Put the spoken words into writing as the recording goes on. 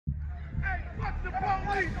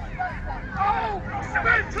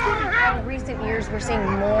In recent years, we're seeing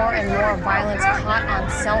more and more violence caught on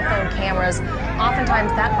cell phone cameras.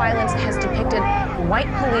 Oftentimes, that violence has depicted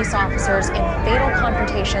white police officers in fatal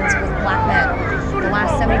confrontations with black men. The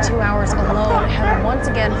last 72 hours alone have once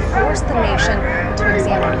again forced the nation to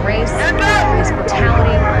examine race, police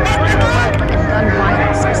brutality, and gun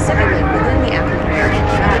violence, specifically within the African American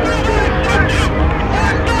community.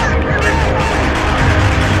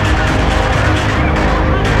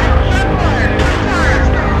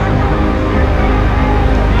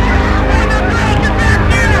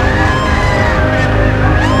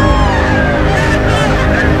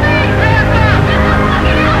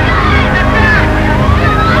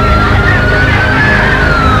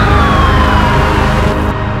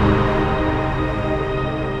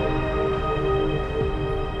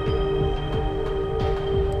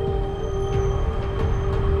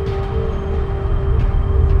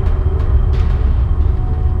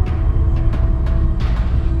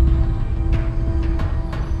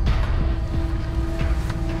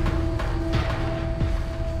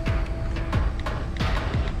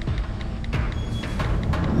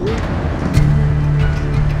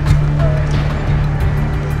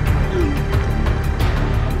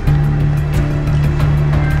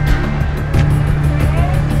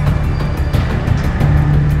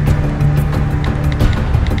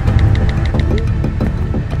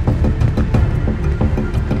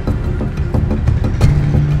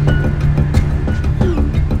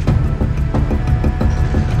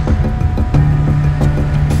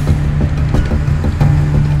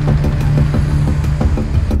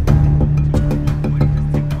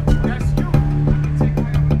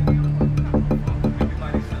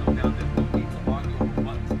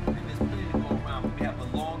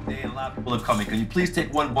 Can you please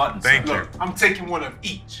take one button, Thank sir? you. Look, I'm taking one of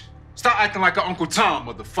each. Stop acting like an Uncle Tom,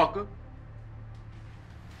 motherfucker.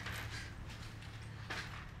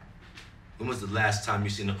 When was the last time you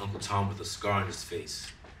seen an Uncle Tom with a scar on his face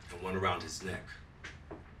and one around his neck?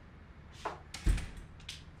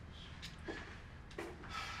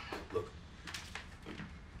 Look,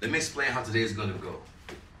 let me explain how today is gonna go.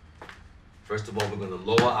 First of all, we're gonna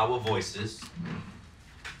lower our voices.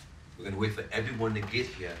 We're gonna wait for everyone to get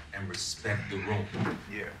here and respect the room.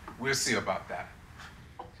 Yeah, we'll see about that.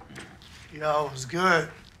 Yo, it's good.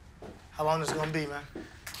 How long this gonna be, man?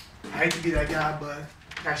 I hate to be that guy, but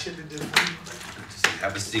got shit to do. Just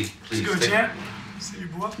have a seat, please. It's good, champ. See you,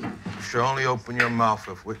 boy. You should only open your mouth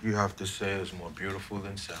if what you have to say is more beautiful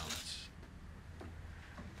than silence.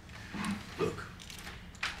 Look,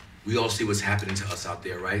 we all see what's happening to us out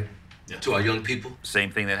there, right? Yeah. To our young people. Same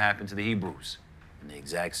thing that happened to the Hebrews. And the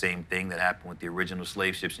exact same thing that happened with the original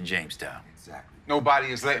slave ships in Jamestown. Exactly.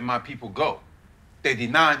 Nobody is letting my people go. They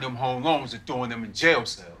denying them home loans and throwing them in jail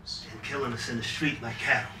cells. And killing us in the street like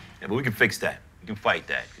cattle. Yeah, but we can fix that. We can fight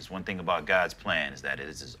that. Because one thing about God's plan is that it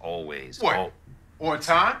is always... What? On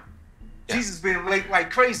time? Yeah. Jesus been late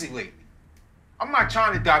like crazy lately. I'm not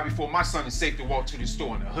trying to die before my son is safe to walk to the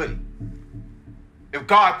store in a hoodie. If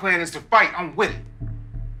God's plan is to fight, I'm with it.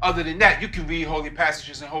 Other than that, you can read holy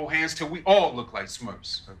passages and hold hands till we all look like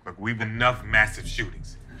Smurfs. Look, we've enough massive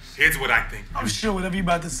shootings. Here's what I think. I'm sure whatever you're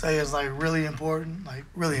about to say is like really important.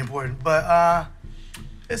 But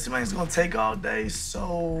this thing's gonna take all day,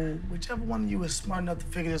 so whichever one of you is smart enough to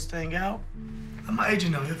figure this thing out, I'm my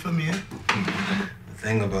agent now, you feel me in? The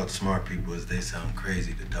thing about smart people is they sound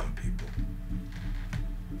crazy to dumb people.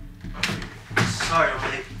 Sorry,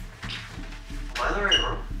 I'm late. Am I in the right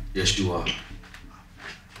room? Yes, you are.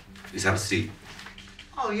 Please have a seat.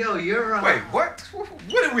 Oh, yo, you're, Wait, what?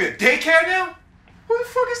 What are we, a daycare now? Who the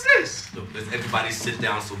fuck is this? Look, let's everybody sit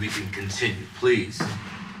down so we can continue, please.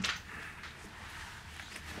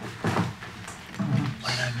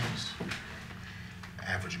 My name is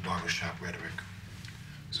average barbershop rhetoric,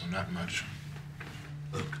 so not much.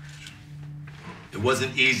 Look, it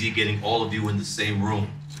wasn't easy getting all of you in the same room.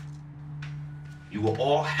 You were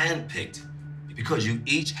all handpicked because you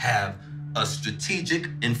each have a strategic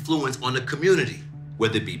influence on the community,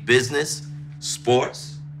 whether it be business,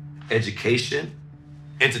 sports, education,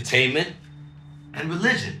 entertainment, and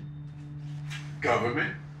religion.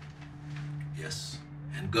 Government. Yes,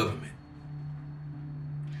 and government.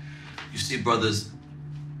 You see, brothers,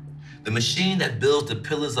 the machine that builds the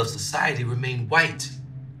pillars of society remain white,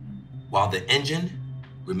 while the engine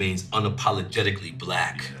remains unapologetically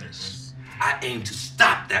black. Yes. I aim to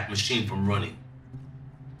stop that machine from running.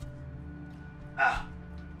 Ah.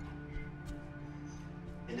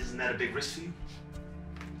 And isn't that a big risk for you?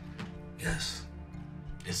 Yes.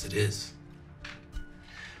 Yes, it is.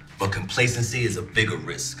 But complacency is a bigger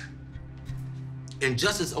risk.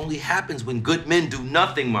 Injustice only happens when good men do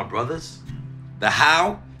nothing, my brothers. The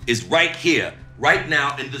how is right here, right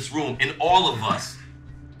now in this room, in all of us.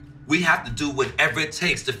 We have to do whatever it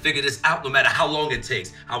takes to figure this out, no matter how long it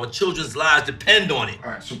takes. Our children's lives depend on it.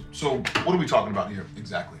 All right, so what are we talking about here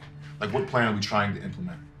exactly? Like, what plan are we trying to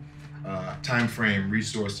implement? Time frame,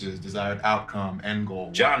 resources, desired outcome, end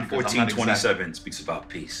goal. John Because I'm not 14:27 speaks about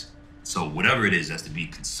peace. So whatever it is has to be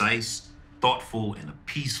concise, thoughtful, and a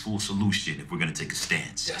peaceful solution if we're gonna take a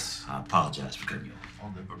stance. Yes. I apologize for cutting you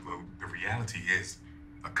off. The reality is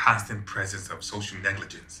a constant presence of social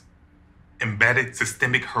negligence, embedded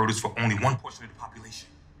systemic hurdles for only one portion of the population.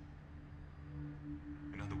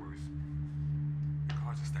 In other words, the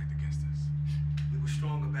cards are stacked against us. We were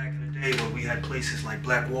stronger back in the day when we had places like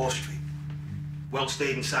Black Wall Street. Well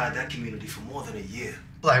stayed inside that community for more than a year.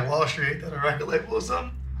 Black Wall Street, that a record label or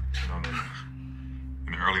something? No.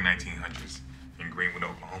 In the early 1900s, in Greenwood,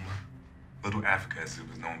 Oklahoma, Little Africa, as it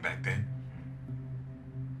was known back then,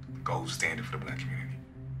 the gold standard for the black community.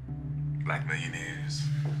 Black millionaires,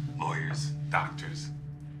 lawyers, doctors,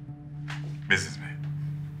 businessmen.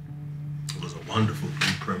 It was a wonderful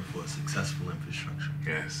blueprint for a successful infrastructure.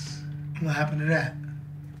 Yes. What happened to that?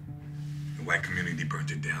 The white community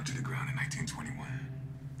burnt it down to the ground in 1921.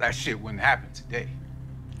 That shit wouldn't happen today.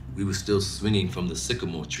 We were still swinging from the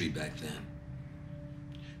sycamore tree back then.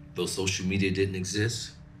 Though social media didn't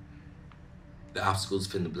exist, the obstacles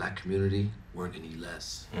for the black community weren't any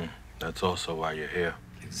less. That's also why you're here.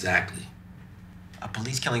 Exactly. A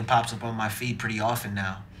police killing pops up on my feed pretty often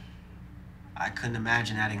now. I couldn't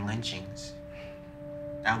imagine adding lynchings.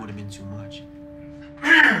 That would have been too much.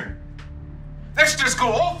 Man! Let's just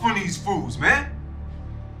go off on these fools, man.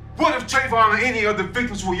 What if Trayvon or any other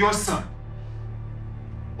victims were your son?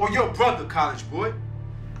 Or your brother, college boy?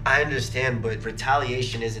 I understand, but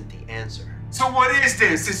retaliation isn't the answer. So what is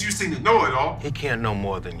there, since you seem to know it all? He can't know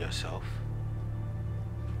more than yourself.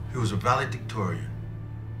 He was a valedictorian,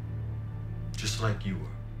 just like you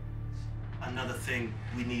were. Another thing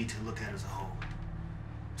we need to look at as a whole.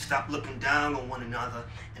 Stop looking down on one another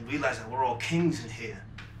and realize that we're all kings in here.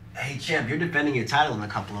 Hey, champ, you're defending your title in a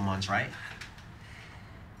couple of months, right?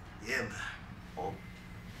 Yeah, man. Well,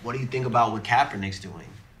 what do you think about what Kaepernick's doing?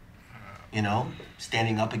 You know,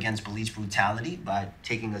 standing up against police brutality by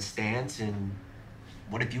taking a stance, and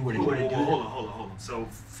what if you were to do that? Hold on. So,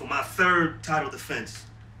 for my third title defense,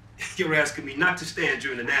 you're asking me not to stand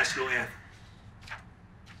during the national anthem,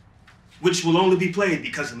 which will only be played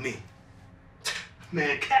because of me.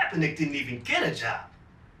 Man, Kaepernick didn't even get a job.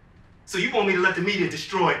 So you want me to let the media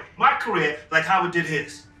destroy my career like Howard did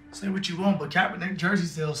his? Say what you want, but Kaepernick jersey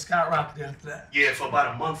sales skyrocketed after that. Yeah, for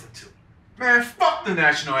about a month or two. Man, fuck the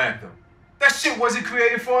national anthem. That shit wasn't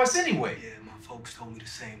created for us anyway. Yeah, my folks told me the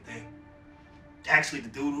same thing. Actually, the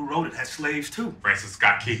dude who wrote it had slaves too. Francis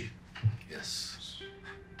Scott Key. Yes.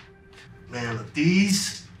 Man, look,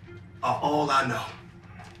 these are all I know.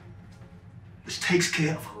 Which takes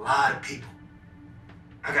care of a lot of people.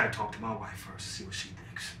 I gotta talk to my wife first to see what she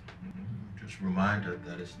thinks. Just remind her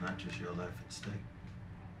that it's not just your life at stake.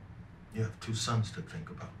 You have 2 sons to think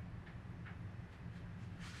about.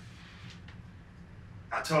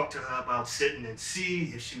 I talked to her about sitting and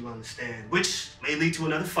see if she will understand, which may lead to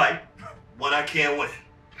another fight, one I can't win.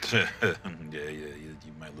 You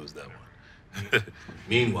might lose that one.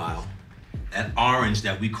 Meanwhile, that orange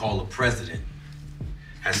that we call a president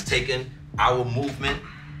has taken our movement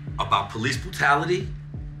about police brutality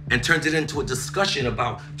and turned it into a discussion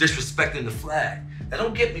about disrespecting the flag. Now,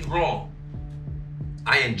 don't get me wrong.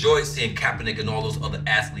 I enjoyed seeing Kaepernick and all those other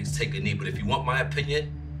athletes take a knee, but if you want my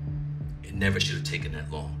opinion, it never should have taken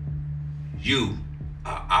that long. You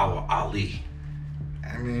are our Ali.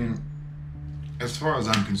 I mean, as far as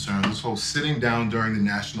I'm concerned, this whole sitting down during the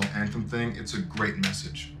national anthem thing, it's a great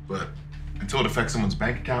message. But until it affects someone's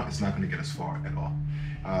bank account, it's not going to get us far at all.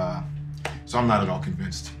 So I'm not at all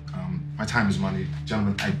convinced. My time is money.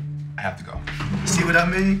 Gentlemen, I have to go. See what I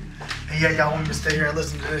mean? And yeah, y'all want me to stay here and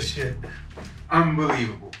listen to this shit.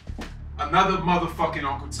 Unbelievable. Another motherfucking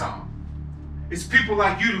Uncle Tom. It's people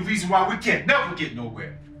like you the reason why we can't never get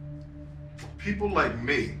nowhere. People like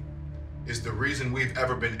me is the reason we've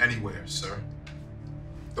ever been anywhere, sir.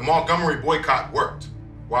 The Montgomery boycott worked.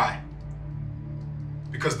 Why?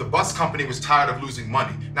 Because the bus company was tired of losing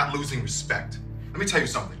money, not losing respect. Let me tell you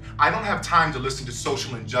something. I don't have time to listen to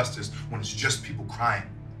social injustice when it's just people crying.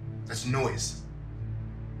 That's noise.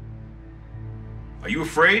 Are you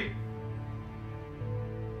afraid?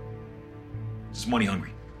 Just money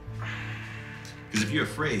hungry. Because if you're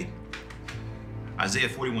afraid, Isaiah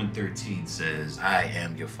 41:13 says, I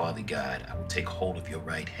am your Father God. I will take hold of your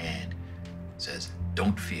right hand. It says,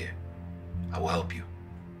 don't fear. I will help you.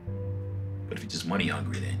 But if you're just money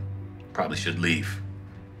hungry, then you probably should leave.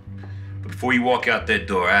 But before you walk out that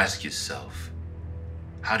door, ask yourself,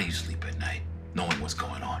 how do you sleep at night, knowing what's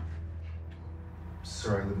going on?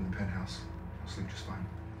 Sir, I live in the penthouse. I sleep just fine.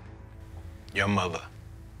 Your mother,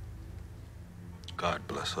 God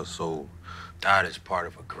bless her soul, died as part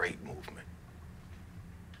of a great movement.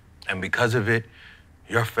 And because of it,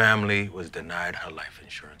 your family was denied her life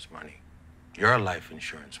insurance money. Your life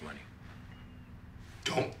insurance money.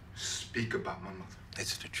 Don't speak about my mother.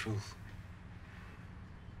 It's the truth.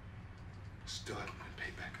 Still haven't been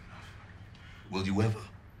paid back enough. Will you ever?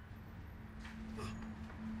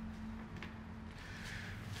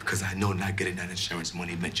 Because I know not getting that insurance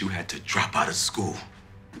money meant you had to drop out of school.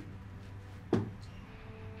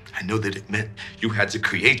 I know that it meant you had to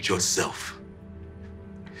create yourself.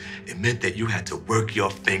 It meant that you had to work your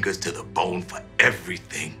fingers to the bone for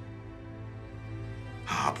everything.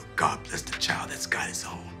 Ah, but God bless the child that's got his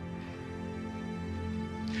own.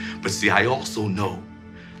 But see, I also know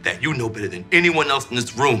that you know better than anyone else in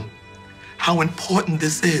this room how important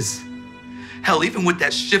this is. Hell, even with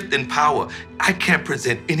that shift in power, I can't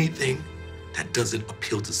present anything that doesn't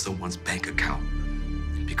appeal to someone's bank account,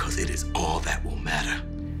 because it is all that will matter.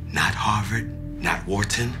 Not Harvard, not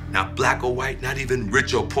Wharton, not black or white, not even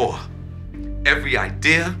rich or poor. Every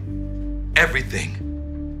idea, everything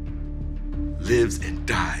lives and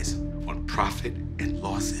dies on profit and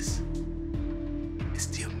losses. It's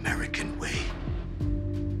the American way.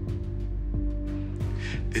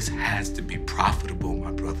 This has to be profitable,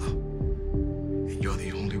 my brother. And you're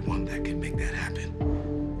the only one that can make that happen.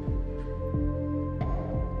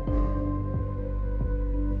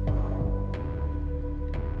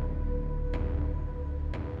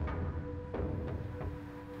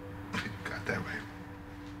 Got that right.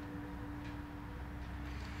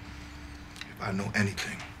 If I know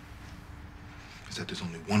anything, it's that there's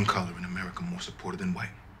only one color in America more supported than white.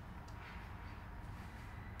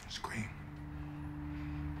 It's green.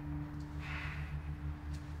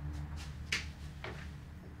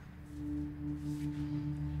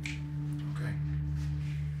 Okay.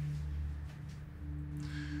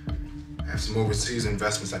 I have some overseas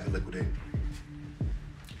investments I can liquidate.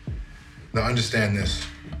 Now understand this.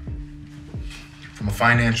 From a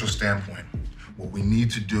financial standpoint, what we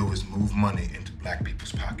need to do is move money into black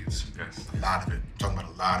people's pockets. Yes. A lot of it. I'm talking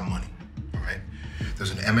about a lot of money, all right?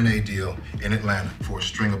 There's an M&A deal in Atlanta for a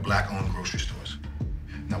string of black-owned grocery stores.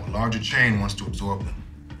 Now, a larger chain wants to absorb them.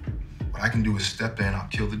 What I can do is step in, I'll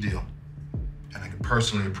kill the deal, and I can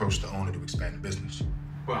personally approach the owner to expand the business.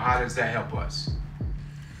 Well, how does that help us?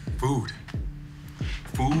 Food.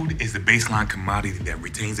 Food is the baseline commodity that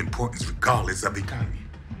retains importance regardless of the economy.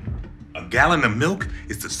 A gallon of milk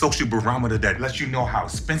is the social barometer that lets you know how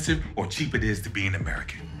expensive or cheap it is to be an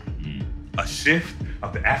American. A shift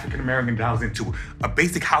of the African-American dollars into a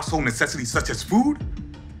basic household necessity such as food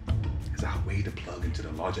is our way to plug into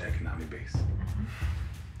the larger economic base.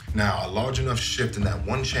 Now, a large enough shift in that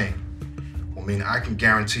one chain will mean I can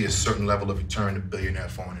guarantee a certain level of return to billionaire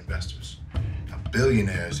foreign investors. Now,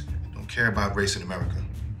 billionaires don't care about race in America.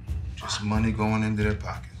 Just money going into their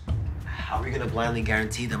pockets. How are we gonna blindly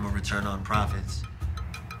guarantee them a return on profits?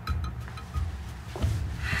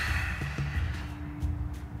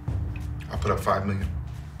 I'll put up $5 million.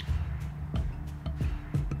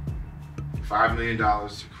 $5 million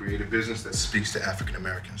to create a business that speaks to African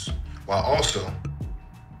Americans, while also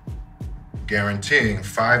guaranteeing a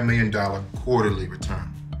 $5 million quarterly return.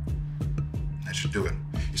 That should do it.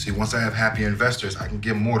 You see, once I have happy investors, I can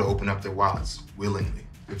get more to open up their wallets willingly,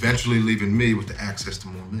 eventually leaving me with the access to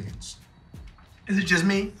more millions. Is it just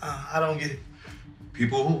me? I don't get it.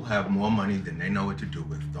 People who have more money than they know what to do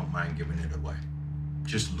with don't mind giving it away.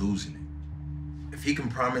 Just losing it. If he can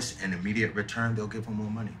promise an immediate return, they'll give him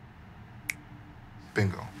more money.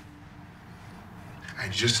 Bingo. I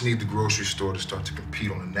just need the grocery store to start to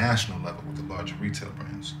compete on a national level with the larger retail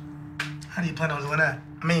brands. How do you plan on doing that?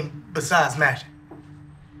 I mean, besides matching.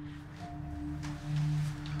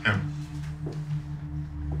 Him.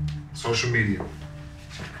 Social media.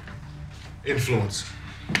 Influence.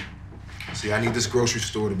 See, I need this grocery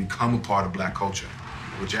store to become a part of black culture,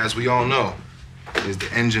 which, as we all know, is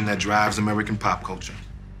the engine that drives American pop culture.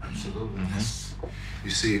 Absolutely. You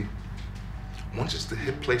see, once it's the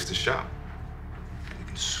hip place to shop, you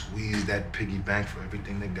can squeeze that piggy bank for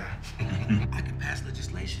everything they got. I can pass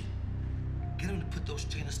legislation. Get them to put those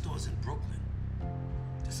chain of stores in Brooklyn.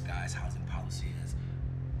 Disguise housing policy as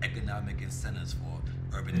economic incentives for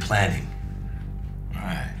urban planning.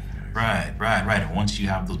 Right. And once you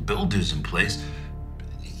have those builders in place,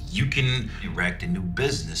 you can erect a new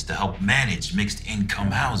business to help manage mixed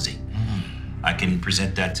income housing. I can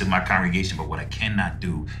present that to my congregation, but what I cannot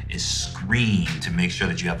do is scream to make sure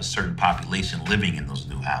that you have a certain population living in those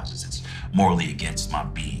new houses. It's morally against my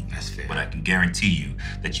being. That's fair. But I can guarantee you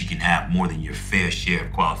that you can have more than your fair share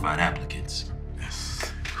of qualified applicants.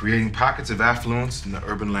 Yes. Creating pockets of affluence in the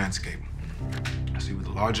urban landscape. I see with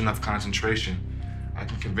a large enough concentration, I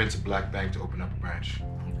can convince a black bank to open up a branch.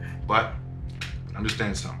 But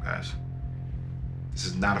understand something, guys. This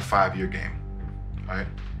is not a 5-year game, all right?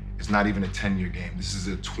 It's not even a 10-year game. This is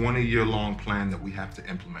a 20-year-long plan that we have to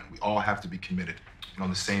implement. We all have to be committed and on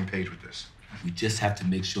the same page with this. We just have to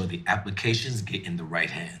make sure the applications get in the right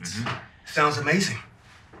hands. Mm-hmm. Sounds amazing.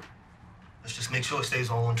 Let's just make sure it stays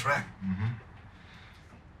all on track. Mm-hmm.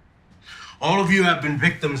 All of you have been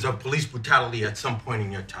victims of police brutality at some point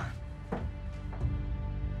in your time.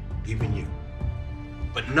 Even you.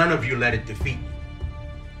 But none of you let it defeat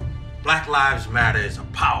you. Black Lives Matter is a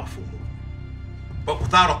powerful movement. But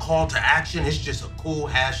without a call to action, it's just a cool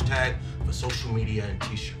hashtag for social media and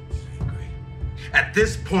t-shirts. At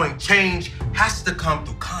this point, change has to come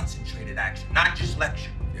through concentrated action, not just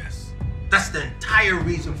lecture. Yes. That's the entire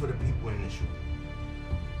reason for the people in this room.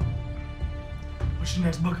 What's your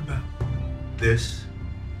next book about? This,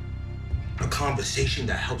 a conversation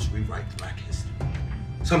that helps rewrite Black history.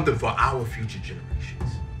 Something for our future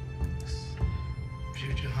generations.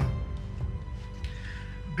 Future, huh?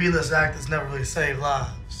 B-list actors never really save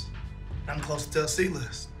lives. I'm close to a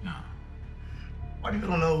C-list. No. Why do you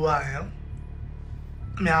don't know who I am?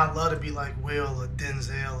 I mean, I'd love to be like Will or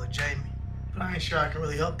Denzel or Jamie, but I ain't sure I can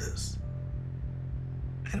really help this.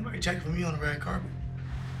 Anybody checking for me on the red carpet?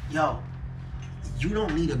 Yo, you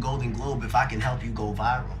don't need a Golden Globe if I can help you go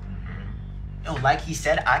viral. Yo, like he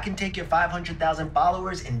said, I can take your 500,000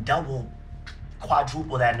 followers and double,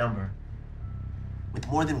 quadruple that number. With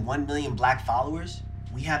more than 1 million black followers,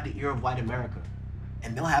 we have the ear of white America,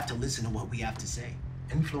 and they'll have to listen to what we have to say.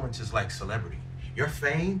 Influence is like celebrity. Your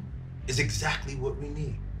fame is exactly what we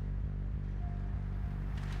need.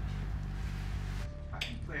 How do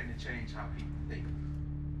you plan to change how people think?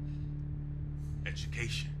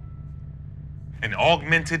 Education. An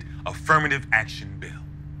augmented affirmative action bill.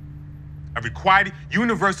 A required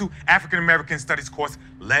universal African-American studies course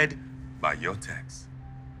led by your text.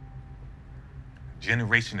 A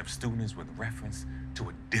generation of students with reference to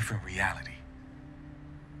a different reality.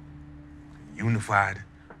 A unified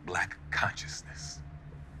black consciousness.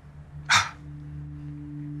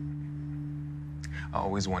 I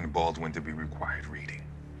always wanted Baldwin to be required reading.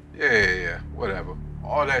 Yeah, whatever.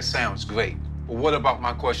 All that sounds great. But what about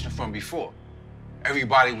my question from before?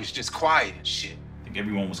 Everybody was just quiet and shit. I think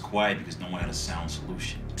everyone was quiet because no one had a sound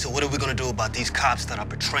solution. So what are we gonna do about these cops that are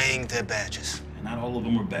betraying their badges? And not all of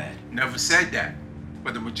them were bad. Never said that.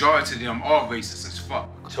 But the majority of them are racist as fuck.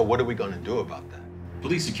 So what are we gonna do about that?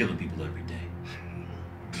 Police are killing people every day.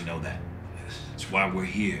 We know that. That's why we're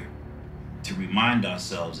here. To remind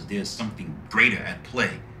ourselves that there's something greater at play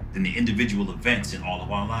than the individual events in all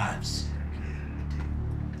of our lives.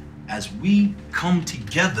 As we come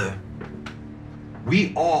together,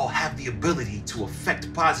 we all have the ability to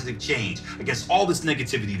affect positive change against all this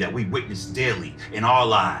negativity that we witness daily in our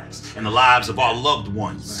lives and the lives of our loved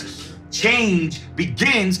ones. Change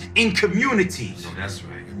begins in community. No, that's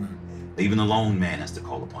right. Even the lone man has to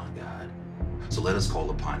call upon God. So let us call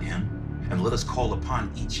upon him, and let us call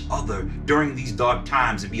upon each other during these dark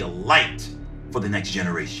times and be a light for the next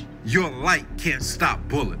generation. Your light can't stop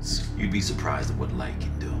bullets. You'd be surprised at what light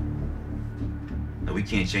can do. Now, we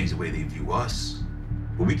can't change the way they view us,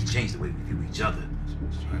 but we can change the way we view each other.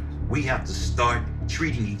 We have to start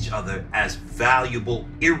treating each other as valuable,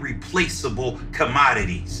 irreplaceable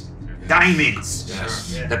commodities. Diamonds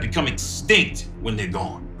that become extinct when they're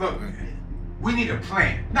gone. Look, we need a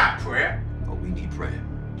plan, not prayer. Oh, we need prayer.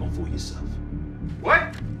 Don't fool yourself.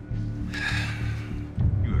 What?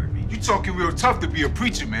 You heard me. You talking real tough to be a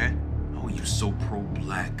preacher, man. Oh, you so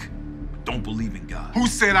pro-black. Don't believe in God. Who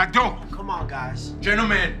said I don't? Come on, guys.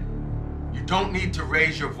 Gentlemen, you don't need to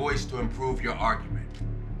raise your voice to improve your argument.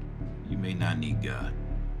 You may not need God.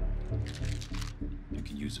 You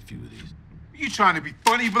can use a few of these. You trying to be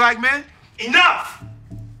funny, black man? Enough!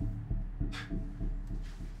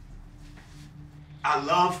 I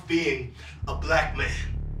love being a black man.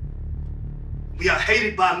 We are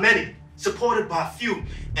hated by many, supported by few,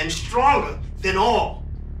 and stronger than all.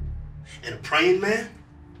 And a praying man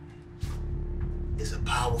is a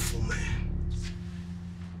powerful man.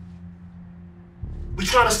 We're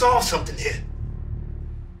trying to solve something here.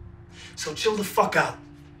 So chill the fuck out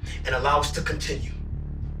and allow us to continue.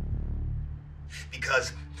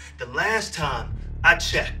 Because the last time I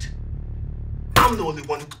checked, I'm the only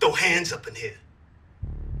one who could throw hands up in here.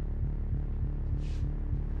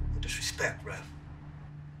 Disrespect, Rev.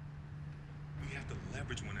 We have to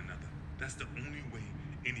leverage one another. That's the only way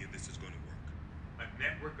any of this is going to work. A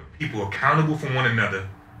network of people accountable for one another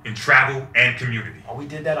in travel and community. Oh, we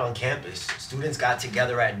did that on campus. Students got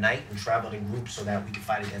together at night and traveled in groups so that we could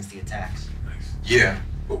fight against the attacks. Nice. Yeah,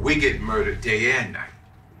 but we get murdered day and night.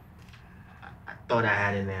 I thought I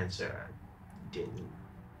had an answer. I didn't.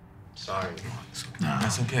 Sorry. Nah,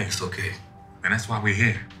 That's okay. It's okay. And that's why we're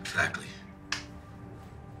here. Exactly.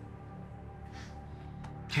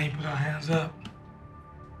 Can't put our hands up.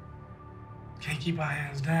 Can't keep our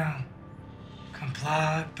hands down.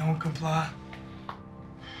 Comply, don't comply.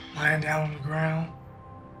 Lying down on the ground.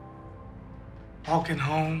 Walking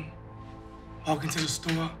home. Walking to the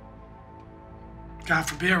store. God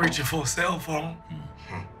forbid reaching for a cell phone.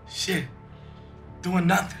 Shit. Doing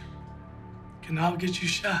nothing. Can all get you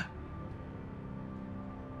shot.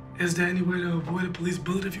 Is there any way to avoid a police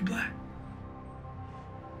bullet if you're black?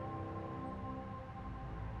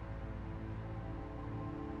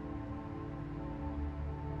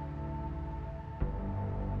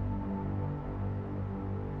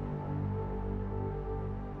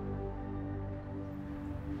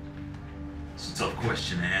 It's a tough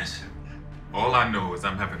question to answer. All I know is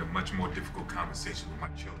I'm having a much more difficult conversation with my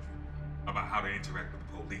children about how to interact with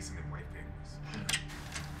the police and their white families.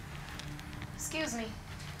 Excuse me.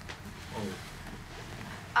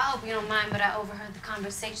 I hope you don't mind, but I overheard the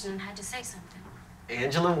conversation and had to say something.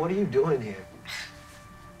 Angela, what are you doing here?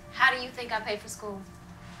 How do you think I pay for school?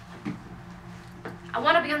 I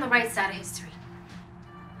want to be on the right side of history.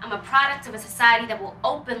 I'm a product of a society that will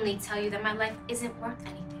openly tell you that my life isn't worth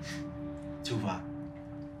anything. Tuva.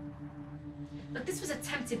 Look, this was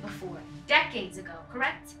attempted before, decades ago,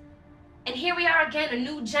 correct? And here we are again, a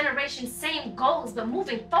new generation, same goals, but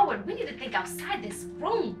moving forward, we need to think outside this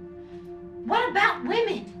room. What about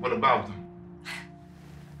women? What about them?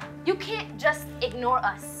 You can't just ignore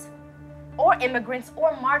us, or immigrants,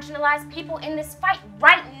 or marginalized people in this fight.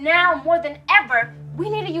 Right now, more than ever, we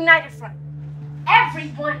need a united front.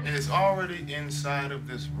 Everyone. It is already inside of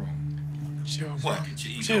this room. Chill. What?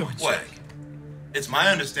 Chill. What? It's my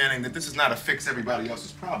understanding that this is not a fix everybody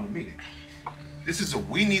else's problem meeting. This is a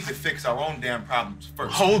we need to fix our own damn problems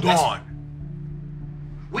first. Hold on.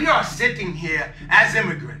 We are sitting here as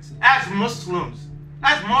immigrants, as Muslims,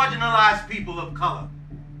 as marginalized people of color.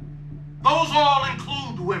 Those all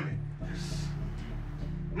include women.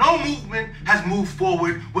 No movement has moved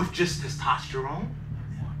forward with just testosterone.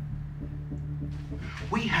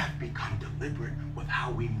 We have become deliberate with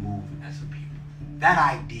how we move as a people. That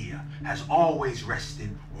idea has always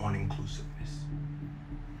rested on inclusiveness.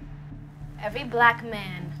 Every black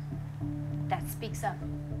man that speaks up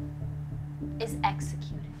is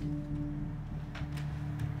executed.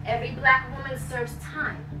 Every black woman serves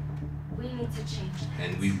time. We need to change that.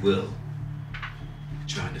 And we will.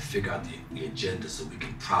 Trying to figure out the agenda so we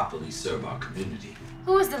can properly serve our community.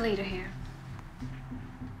 Who is the leader here?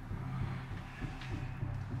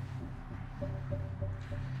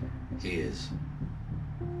 He is.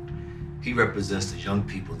 He represents the young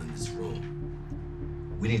people in this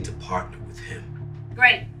room. We need to partner with him.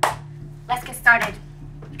 Great. Let's get started.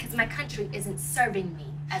 Because my country isn't serving me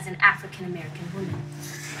as an African American woman.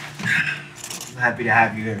 I'm happy to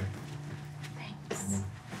have you here. Thanks.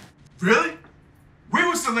 Really? We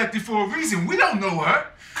were selected for a reason. We don't know her.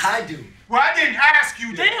 I do. Well, I didn't ask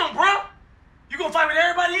you that. Damn, bro. You gonna fight with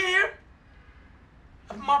everybody in here?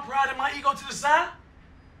 I put my pride and my ego to the side.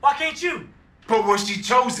 Why can't you? But was she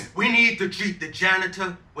chosen? We need to treat the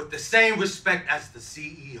janitor with the same respect as the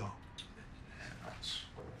CEO.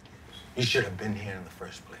 You should have been here in the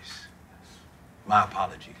first place. My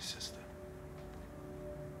apologies, sister.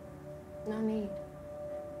 No need.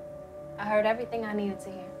 I heard everything I needed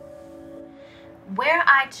to hear. Where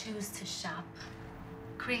I choose to shop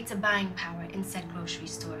creates a buying power in said grocery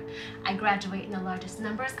store. I graduate in the largest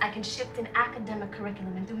numbers. I can shift an academic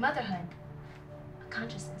curriculum, and through motherhood, a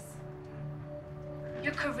consciousness.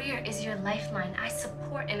 Your career is your lifeline. I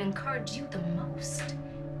support and encourage you the most.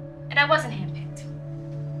 And I wasn't handpicked,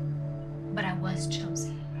 but I was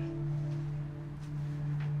chosen.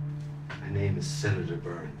 My name is Senator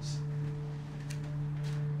Burns.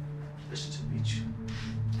 Pleasure to meet you.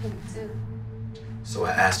 Me too. So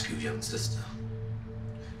I ask you, young sister,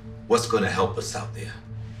 what's going to help us out there?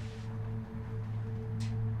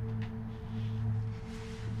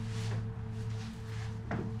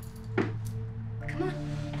 Come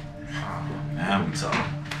on. Now we talk.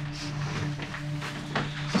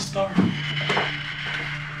 Start.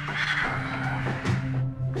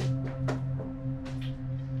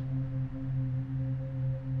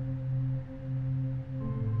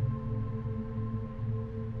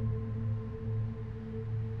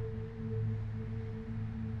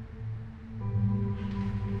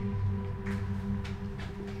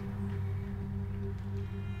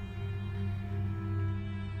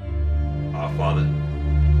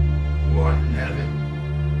 in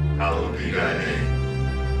heaven, hallowed be thy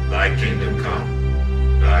name. Thy kingdom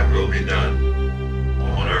come, thy will be done,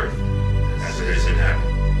 on earth as it is in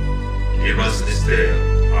heaven. Give us this day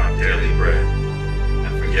our daily bread,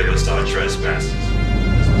 and forgive us our trespasses,